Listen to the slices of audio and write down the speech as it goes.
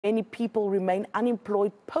Many people remain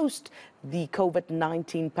unemployed post the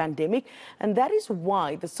COVID-19 pandemic, and that is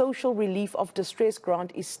why the Social Relief of Distress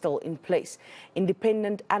grant is still in place.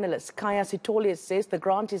 Independent analyst Khaya Sithole says the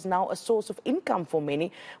grant is now a source of income for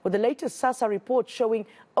many, with the latest SASSA report showing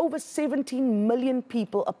over 17 million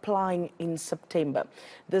people applying in September.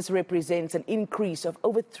 This represents an increase of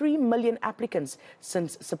over 3 million applicants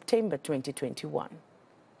since September 2021.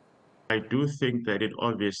 I do think that it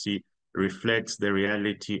obviously reflects the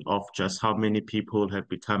reality of just how many people have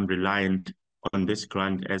become reliant on this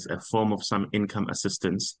grant as a form of some income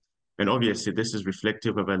assistance. And obviously, this is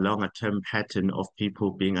reflective of a longer-term pattern of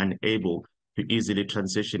people being unable to easily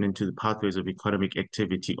transition into the pathways of economic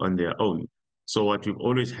activity on their own. So what we've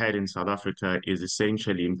always had in South Africa is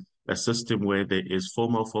essentially a system where there is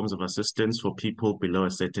formal forms of assistance for people below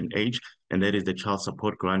a certain age, and that is the child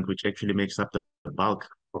support grant, which actually makes up the bulk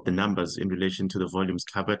of the numbers in relation to the volumes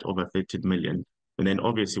covered, over 30 million. And then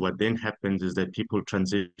obviously what then happens is that people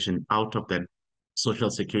transition out of that social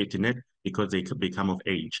security net because they could become of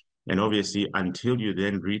age. And obviously until you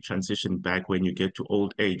then retransition back when you get to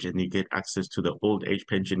old age and you get access to the old age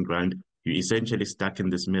pension grant, you're essentially stuck in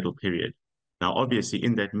this middle period. Now, obviously,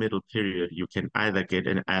 in that middle period, you can either get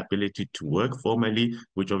an ability to work formally,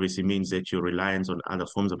 which obviously means that your reliance on other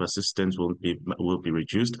forms of assistance will be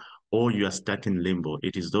reduced, or you are stuck in limbo.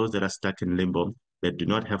 It is those that are stuck in limbo that do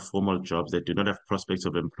not have formal jobs, that do not have prospects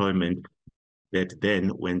of employment, that then,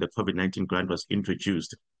 when the COVID-19 grant was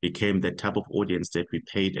introduced, became the type of audience that we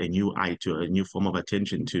paid a new eye to, a new form of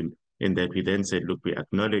attention to, in that we then said, look, we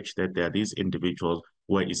acknowledge that there are these individuals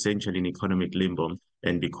who are essentially in economic limbo.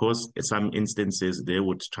 And because in some instances they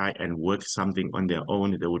would try and work something on their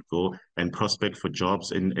own, they would go and prospect for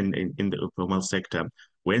jobs in the informal sector.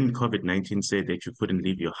 When COVID-19 said that you couldn't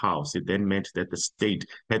leave your house, it then meant that the state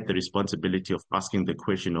had the responsibility of asking the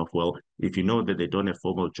question of, well, if you know that they don't have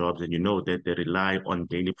formal jobs and you know that they rely on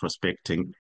daily prospecting,